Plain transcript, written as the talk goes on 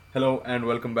Hello and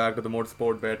welcome back to the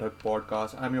Motorsport Bear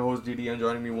podcast. I'm your host GD and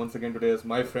joining me once again today is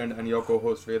my friend and your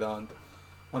co-host Vedant.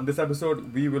 On this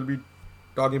episode, we will be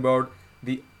talking about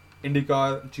the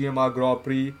IndyCar GMR Grand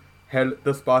Prix held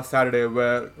this past Saturday,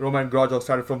 where Roman Grosjean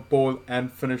started from pole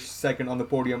and finished second on the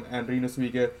podium, and Rinus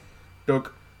VeeKay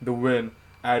took the win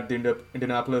at the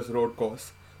Indianapolis road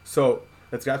course. So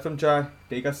let's grab some chai,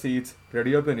 take our seats,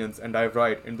 ready your opinions, and dive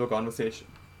right into the conversation.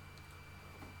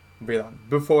 Vedant,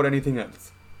 before anything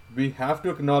else, we have to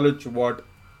acknowledge what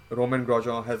Roman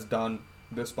Grosjean has done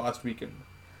this past weekend.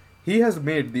 He has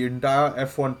made the entire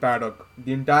F1 paddock,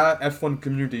 the entire F1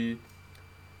 community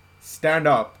stand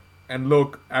up and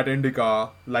look at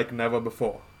IndyCar like never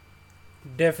before.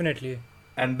 Definitely.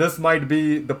 And this might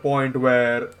be the point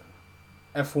where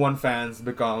F1 fans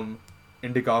become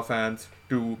IndyCar fans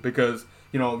too, because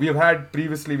we've had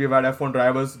F1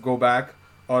 drivers go back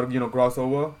or cross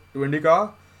over to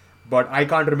IndyCar, but I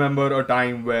can't remember a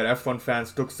time where F1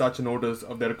 fans took such notice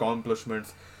of their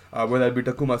accomplishments, whether it be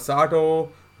Takuma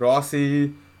Sato,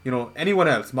 Rossi, anyone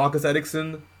else, Marcus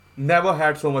Ericsson, never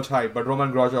had so much hype. But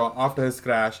Roman Grosjean, after his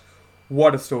crash,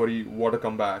 what a story, what a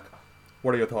comeback.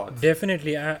 What are your thoughts?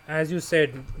 Definitely. As you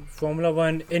said, Formula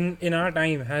One in our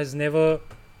time has never,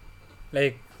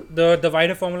 like, the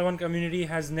wider Formula One community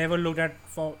has never looked at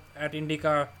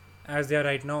IndyCar as they are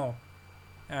right now,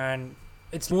 and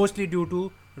it's mostly due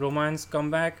to Roman's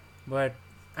comeback. But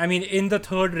I mean, in the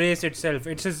third race itself,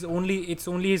 it's only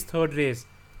his third race,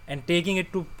 and taking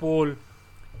it to pole,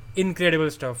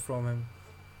 incredible stuff from him.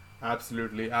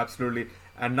 Absolutely, absolutely.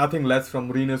 And nothing less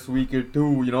from Rinus VeeKay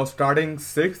too, starting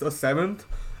 6th or 7th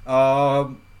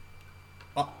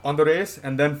on the race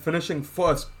and then finishing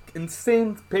first.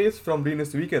 Insane pace from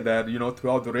Rinus VeeKay there,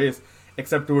 throughout the race,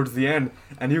 except towards the end.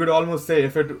 And you could almost say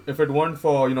if it weren't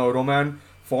for, Roman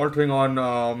faltering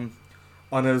on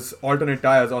his alternate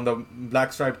tires, on the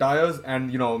black stripe tires,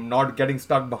 and, not getting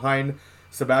stuck behind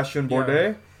Sebastian Yeah,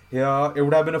 Bourdais, yeah, it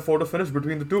would have been a photo finish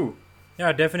between the two.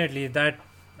 yeah, definitely. That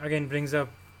again brings up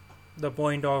the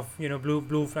point of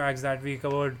blue flags that we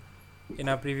covered in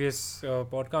our previous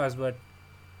podcast. But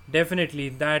definitely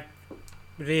that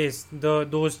race,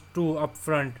 those two up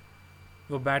front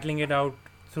were battling it out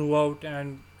throughout,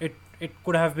 and it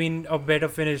could have been a better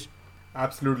finish.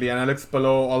 Absolutely, and Alex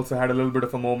Palou also had a little bit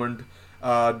of a moment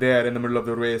there in the middle of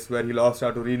the race where he lost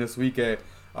out to Rinus VeeKay,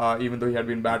 even though he had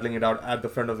been battling it out at the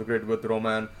front of the grid with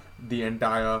Roman the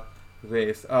entire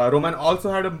race. Roman also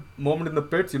had a moment in the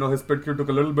pits. His pit crew took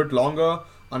a little bit longer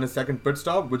on his second pit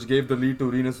stop, which gave the lead to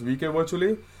Rinus VeeKay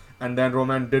virtually. And then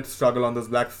Roman did struggle on those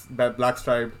black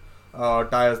striped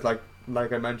tires,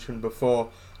 like I mentioned before.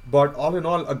 But all in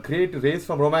all, a great race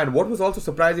from Roman. What was also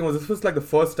surprising was this was like the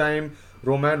first time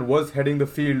Roman was heading the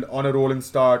field on a rolling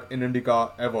start in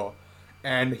IndyCar ever.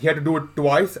 And he had to do it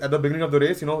twice at the beginning of the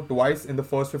race, twice in the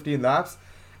first 15 laps.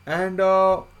 And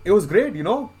it was great,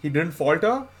 he didn't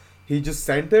falter. He just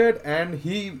sent it, and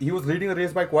he was leading the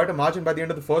race by quite a margin by the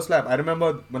end of the first lap. I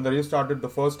remember when the race started the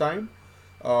first time,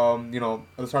 at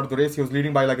the start of the race, he was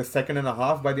leading by like a second and a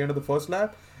half by the end of the first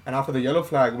lap. And after the yellow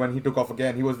flag, when he took off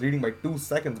again, he was leading by 2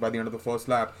 seconds by the end of the first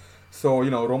lap. So,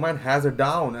 Roman has it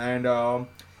down. And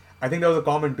I think there was a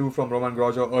comment too from Roman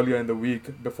Grosjean earlier in the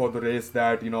week before the race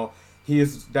that, he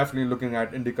is definitely looking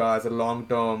at IndyCar as a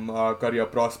long-term career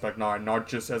prospect now, and not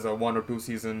just as a 1 or 2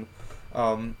 season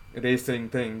racing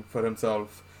thing for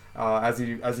himself. I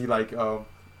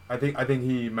think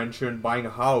he mentioned buying a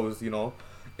house.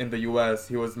 In the US,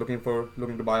 he was looking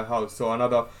to buy a house.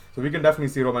 So we can definitely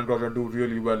see Roman Grosjean do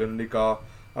really well in IndyCar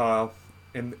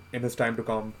in his time to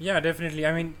come. Yeah, definitely.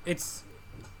 I mean, it's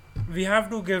we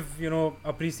have to give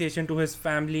appreciation to his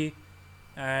family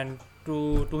and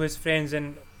to his friends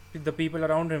and the people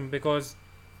around him, because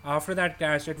after that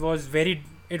crash, it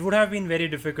would have been very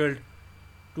difficult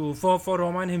for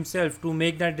Roman himself to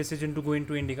make that decision to go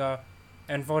into Indica,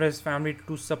 and for his family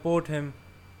to support him.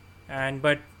 And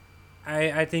but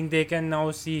I think they can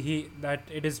now see that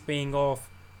it is paying off.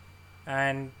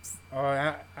 And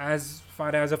as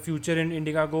far as a future in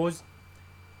Indica goes,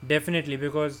 definitely,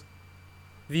 because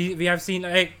we have seen,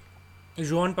 like,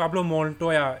 Juan Pablo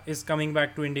Montoya is coming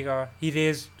back to Indica. He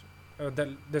raced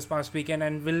this past weekend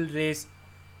and will race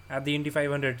at the Indy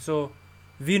 500. So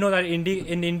we know that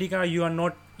in Indica you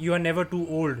are never too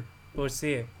old per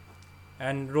se,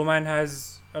 and Roman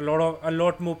has a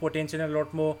lot more potential and a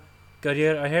lot more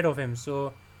career ahead of him.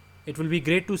 So it will be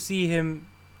great to see him,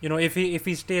 if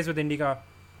he stays with Indica.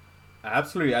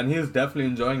 Absolutely, and he is definitely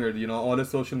enjoying it. All his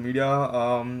social media,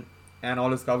 and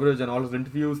all his coverage and all his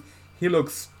interviews, he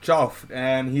looks chuffed,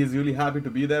 and he's really happy to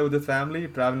be there with his family,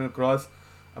 traveling across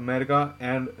America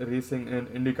and racing in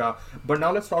IndyCar. But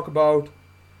now let's talk about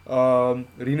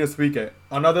Rinus VK.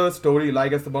 Another story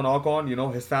like Esteban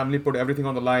Ocon, his family put everything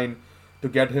on the line to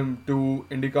get him to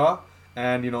IndyCar,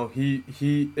 and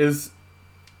he is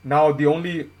now the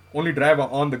only driver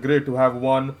on the grid to have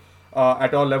won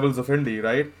at all levels of Indy,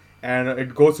 right? And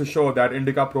it goes to show that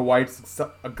IndyCar provides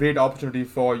a great opportunity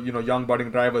for young budding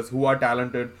drivers who are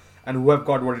talented and who have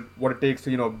got what it takes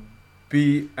to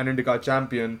be an IndyCar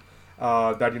champion.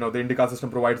 That the IndyCar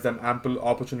system provides them ample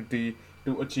opportunity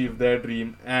to achieve their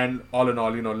dream, and all in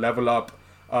all, level up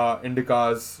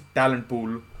IndyCar's talent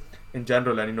pool in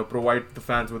general, and provide the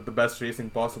fans with the best racing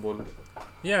possible.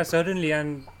 Yeah, certainly.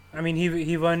 And I mean,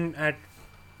 he won at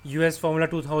US Formula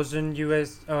 2000,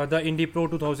 the Indy Pro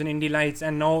 2000, Indy Lights,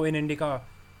 and now in IndyCar.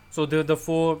 So the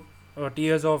four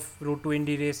tiers of Route to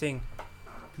Indy racing.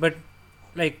 But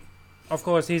like, of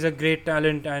course, he's a great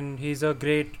talent and he's a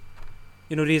great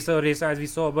racer as we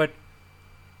saw. But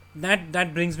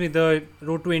that brings me, the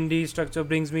Road to Indy structure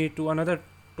brings me to another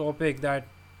topic, that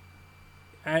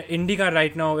IndyCar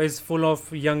right now is full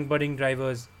of young budding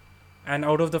drivers, and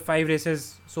out of the 5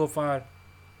 races so far,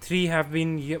 3 have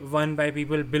been won by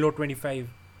people below 25.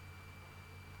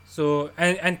 So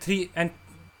and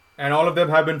all of them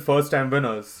have been first time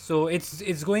winners. So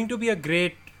it's going to be a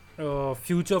great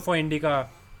future for IndyCar,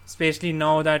 especially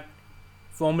now that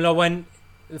Formula One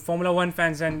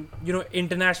fans and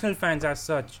international fans as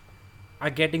such are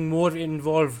getting more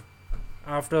involved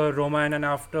after Roman and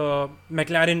after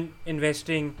McLaren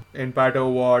investing in Pato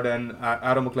O'Ward and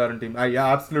Arrow McLaren team. Yeah,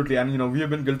 absolutely. And we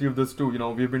have been guilty of this too.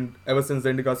 We've been, ever since the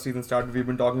IndyCar season started, we've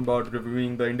been talking about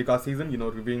reviewing the IndyCar season,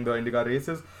 reviewing the IndyCar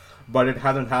races, but it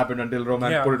hasn't happened until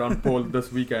Roman put it on pole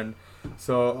this weekend.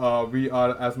 So we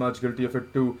are as much guilty of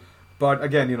it too. But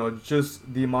again,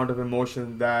 just the amount of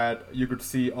emotion that you could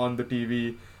see on the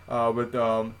TV with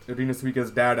Rinus VK's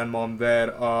dad and mom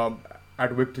there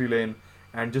at Victory Lane.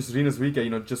 And just Rinus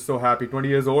VK, just so happy. 20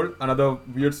 years old. Another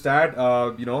weird stat,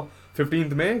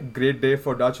 15th May, great day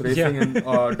for Dutch racing and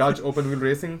Dutch open wheel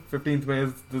racing. 15th May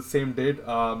is the same date.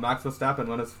 Max Verstappen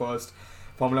won his first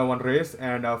Formula 1 race,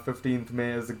 and 15th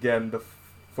May is again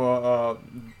the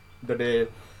day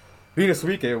Rinus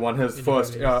VK won his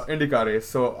first IndyCar race.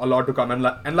 So a lot to come.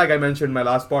 And like I mentioned in my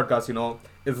last podcast,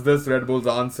 is this Red Bull's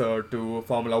answer to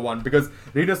Formula 1? Because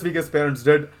Rinus VK's parents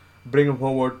did bring him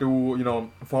over to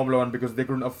Formula 1 because they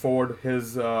couldn't afford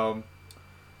his his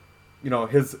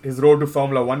road to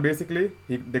Formula 1 basically.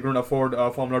 They couldn't afford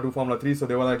Formula 2, Formula 3, so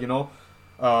they were like, you want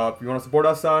to support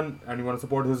our son and you want to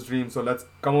support his dream, so let's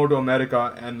come over to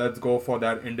America and let's go for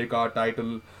that IndyCar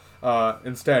title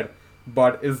instead.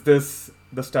 But is this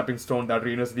the stepping stone that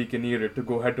Rinus VK needed to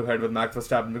go head to head with Max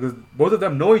Verstappen? Because both of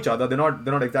them know each other. They're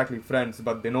not exactly friends,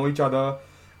 but they know each other.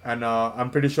 And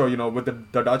I'm pretty sure, with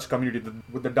the Dutch community,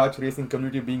 with the Dutch racing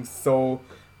community being so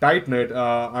tight-knit,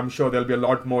 I'm sure there'll be a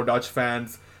lot more Dutch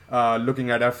fans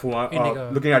looking at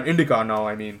F1, looking at IndyCar now,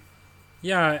 I mean.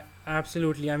 Yeah,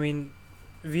 absolutely. I mean,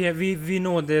 we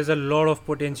know there's a lot of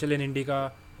potential in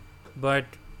IndyCar, but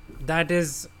that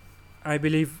is, I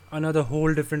believe, another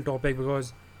whole different topic,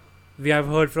 because we have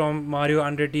heard from Mario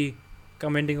Andretti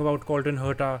commenting about Colton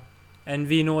Herta, and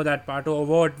we know that Pato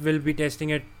O'Ward will be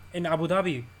testing it in Abu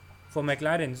Dhabi for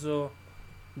McLaren. So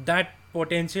that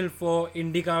potential for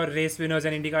IndyCar race winners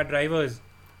and IndyCar drivers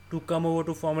to come over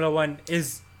to Formula 1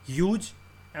 is huge,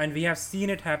 and we have seen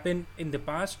it happen in the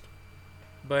past,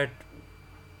 but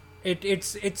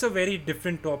it's a very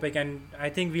different topic, and I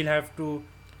think we'll have to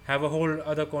have a whole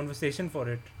other conversation for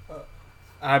it.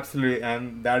 Absolutely,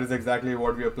 and that is exactly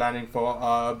what we are planning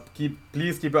for.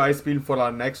 Please keep your eyes peeled for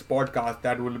our next podcast.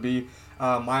 That will be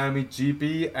Miami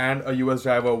GP, and a US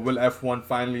driver. Will F1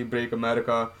 finally break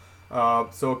America?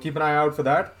 So keep an eye out for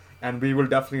that, and we will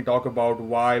definitely talk about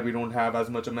why we don't have as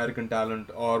much American talent,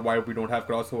 or why we don't have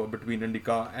crossover between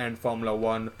IndyCar and Formula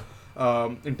 1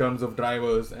 in terms of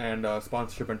drivers and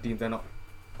sponsorship and teams and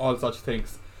all such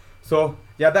things. So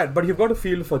yeah, but you've got a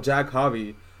feel for Jack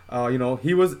Harvey.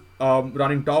 He was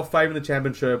running top 5 in the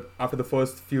championship after the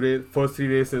first 3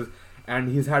 races, and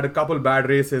he's had a couple bad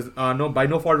races. By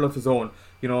no fault of his own.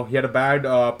 He had a bad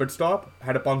pit stop,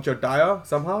 had a punctured tire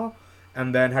somehow,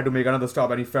 and then had to make another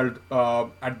stop, and he felt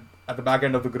at the back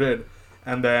end of the grid.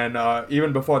 And then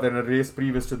even before then, a race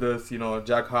previous to this,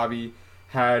 Jack Harvey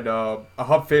had a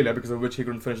hub failure, because of which he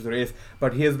couldn't finish the race.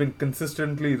 But he has been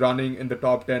consistently running in the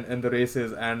top 10 in the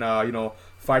races, and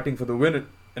fighting for the win,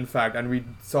 in fact. And we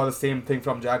saw the same thing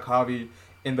from Jack Harvey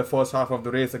in the first half of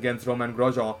the race against Romain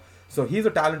Grosjean. So he's a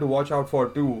talent to watch out for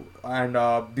too. And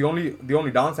the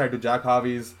only downside to Jack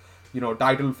Harvey's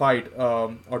title fight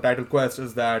or title quest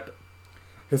is that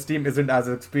his team isn't as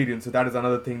experienced. So that is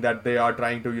another thing that they are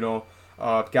trying to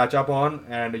catch up on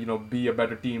and be a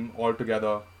better team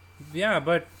altogether. Yeah,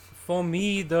 but for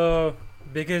me, the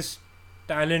biggest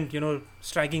talent,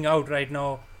 striking out right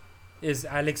now is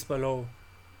Alex Palou.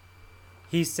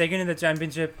 He's second in the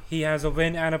championship. He has a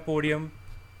win and a podium,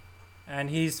 and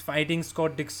he's fighting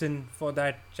Scott Dixon for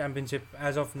that championship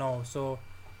as of now. So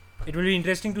it will be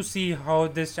interesting to see how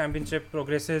this championship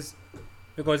progresses,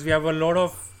 because we have a lot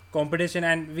of competition,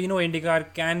 and we know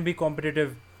IndyCar can be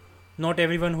competitive. Not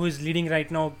everyone who is leading right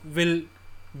now will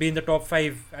be in the top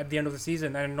 5 at the end of the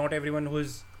season, and not everyone who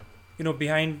is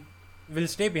behind will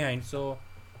stay behind. So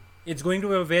it's going to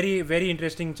be a very, very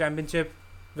interesting championship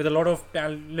with a lot of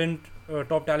talent,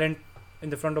 top talent in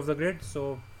the front of the grid.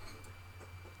 So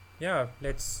yeah,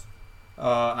 let's.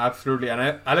 Absolutely,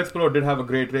 and Alex Palou did have a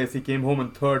great race. He came home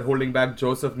in third, holding back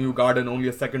Joseph Newgarden only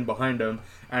a second behind him.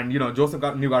 And Joseph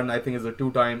Newgarden, I think, is a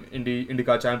two-time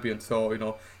IndyCar champion.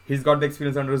 So he's got the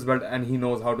experience under his belt, and he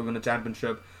knows how to win a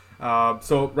championship.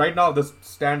 So right now the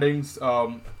standings,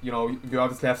 you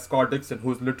obviously have Scott Dixon,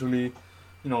 who's literally,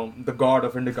 the god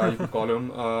of IndyCar, you could call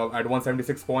him, at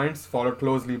 176 points, followed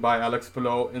closely by Alex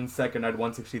Palou in second at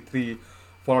 163,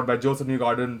 followed by Joseph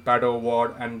Newgarden, Pato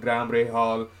O'Ward, and Graham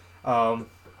Rahal.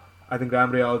 I think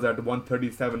Graham Rahal's at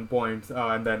 137 points,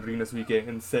 and then Rinus VeeKay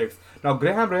in sixth. Now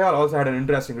Graham Rahal also had an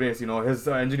interesting race. His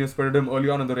engineer spotted him early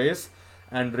on in the race,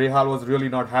 and Rahal was really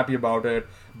not happy about it.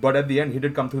 But at the end, he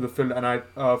did come through the field, and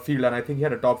I think he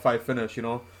had a top 5 finish.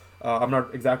 I'm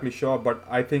not exactly sure, but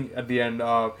I think at the end,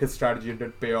 his strategy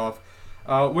did pay off.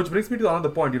 Which brings me to another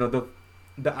point.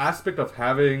 The aspect of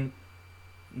having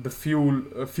the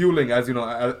fueling as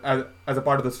as a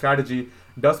part of the strategy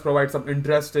does provide some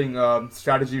interesting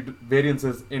strategy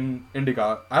variances in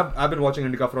IndyCar. I've been watching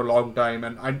IndyCar for a long time,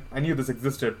 and I knew this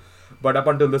existed, but up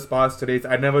until this past race,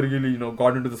 I never really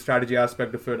got into the strategy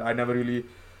aspect of it. I never really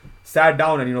sat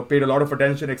down and paid a lot of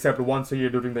attention, except once a year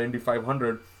during the Indy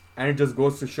 500, and it just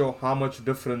goes to show how much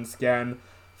difference can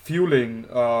fueling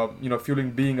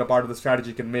being a part of the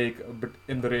strategy can make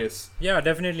in the race. Yeah,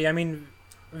 definitely. I mean,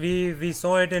 we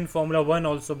saw it in Formula 1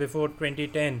 also before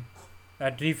 2010,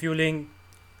 that refueling,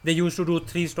 they used to do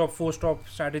 3-stop, 4-stop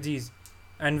strategies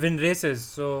and win races.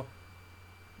 So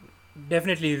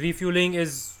definitely refueling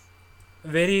is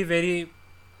very, very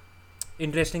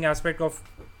interesting aspect of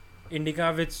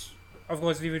IndyCar, which of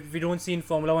course we don't see in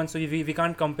Formula 1, so we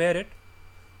can't compare it.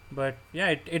 But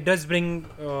yeah, it does bring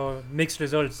mixed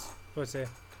results per se,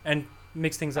 and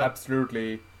mix things up.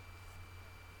 Absolutely.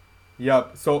 Yeah,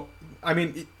 so I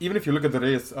mean, even if you look at the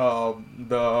race,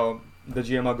 the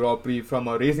GMR Grand Prix from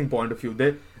a racing point of view,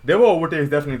 there were overtakes.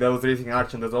 Definitely, there was racing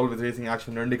action. There's always racing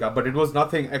action in IndyCar, but it was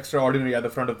nothing extraordinary at the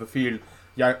front of the field,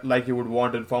 like you would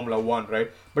want in Formula 1,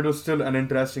 right? But it was still an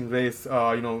interesting race,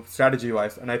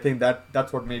 strategy-wise, and I think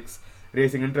that's what makes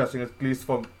racing interesting, at least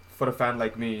for a fan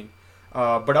like me.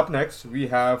 But up next, we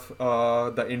have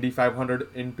the Indy 500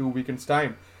 in 2 weekends'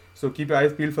 time. So keep your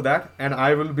eyes peeled for that, and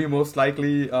I will be most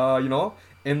likely,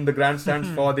 in the grandstands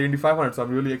for the Indy 500. So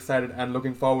I'm really excited and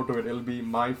looking forward to it. It'll be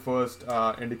my first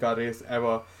IndyCar race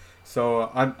ever, so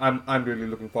I'm really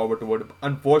looking forward to it.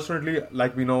 Unfortunately,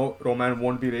 like we know, Romain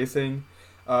won't be racing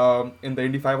in the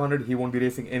Indy 500. He won't be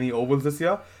racing any ovals this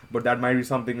year, but that might be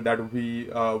something that we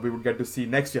would get to see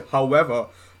next year. However,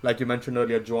 like you mentioned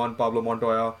earlier, Juan Pablo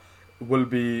Montoya will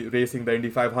be racing the Indy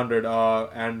 500,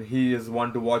 and he is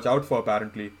one to watch out for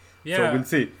apparently. Yeah. So we'll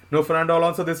see. No Fernando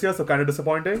Alonso this year, so kind of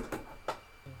disappointing.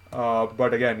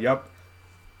 But again, yep.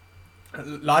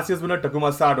 Last year's winner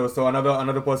Takuma Sato, so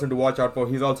another person to watch out for.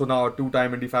 He's also now a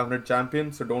 2-time Indy 500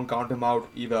 champion, so don't count him out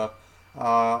either.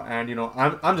 And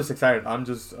I'm just excited. I'm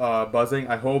just buzzing.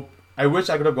 I wish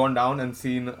I could have gone down and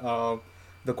seen the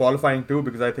qualifying too,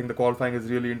 because I think the qualifying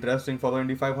is really interesting for the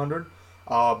Indy 500.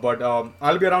 But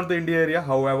I'll be around the Indy area.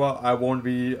 However, I won't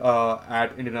be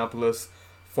at Indianapolis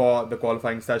for the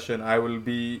qualifying session. I will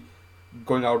be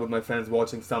going out with my friends,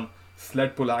 watching some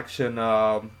sled pull action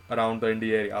around the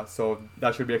Indy area. So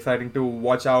that should be exciting to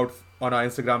watch out on our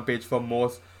Instagram page for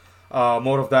more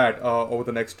of that over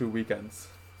the next 2 weekends.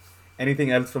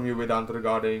 Anything else from you, Vedant,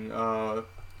 regarding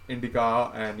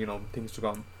IndyCar and things to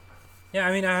come? Yeah,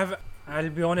 I mean, I'll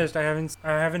be honest, I haven't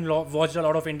watched a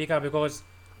lot of IndyCar because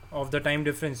of the time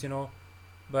difference,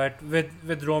 but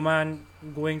with Romain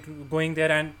going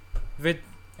there, and with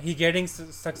he getting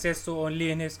success so early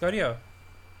in his career,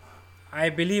 I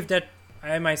believe that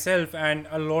I myself and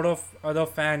a lot of other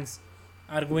fans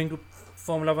are going to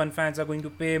Formula 1 fans are going to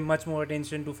pay much more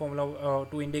attention to to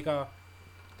IndyCar,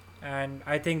 and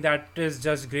I think that is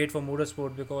just great for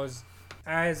motorsport, because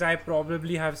as I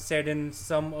probably have said in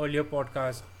some earlier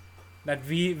podcast, that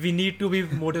we need to be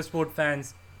motorsport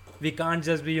fans we can't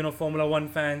just be Formula One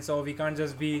fans, or we can't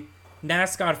just be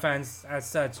NASCAR fans as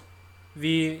such.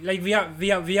 We are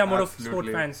motorsport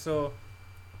Absolutely. fans. So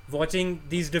watching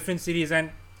these different series, and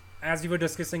as we were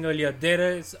discussing earlier, there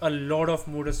is a lot of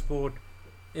motorsport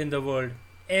in the world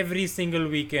every single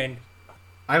weekend.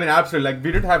 I mean, absolutely. Like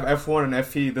we did have F1 and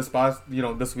FE this past,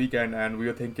 this weekend, and we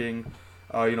were thinking,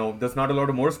 there's not a lot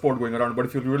of motorsport going around. But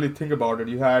if you really think about it,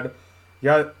 you had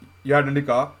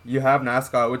IndyCar, you have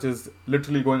NASCAR, which is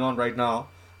literally going on right now.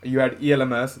 You had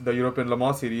ELMS, the European Le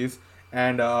Mans Series,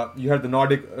 and you had the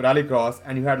Nordic Rallycross,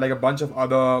 and you had like a bunch of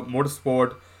other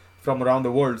motorsport from around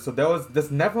the world. So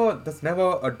there's never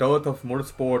a dearth of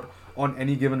motorsport on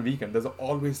any given weekend. There's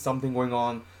always something going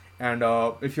on, and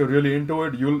if you're really into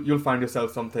it, you'll find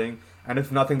yourself something. And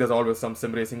if nothing, there's always some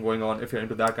sim racing going on if you're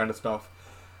into that kind of stuff.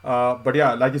 But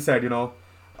yeah, like you said,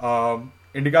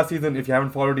 IndyCar season, if you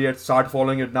haven't followed it yet, start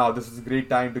following it now. This is a great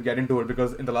time to get into it,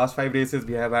 because in the last 5 races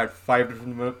we have had five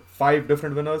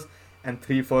different winners and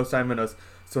three first-time winners.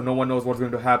 So no one knows what's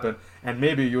going to happen, and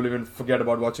maybe you'll even forget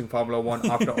about watching Formula One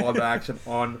after all the action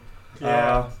on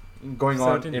Yeah, going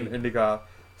on in certainly. IndyCar.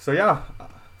 So yeah,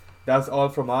 that's all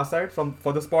from our side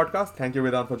for this podcast. Thank you,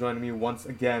 Vedant, for joining me once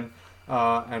again,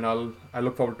 and I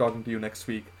look forward to talking to you next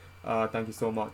week. Thank you so much.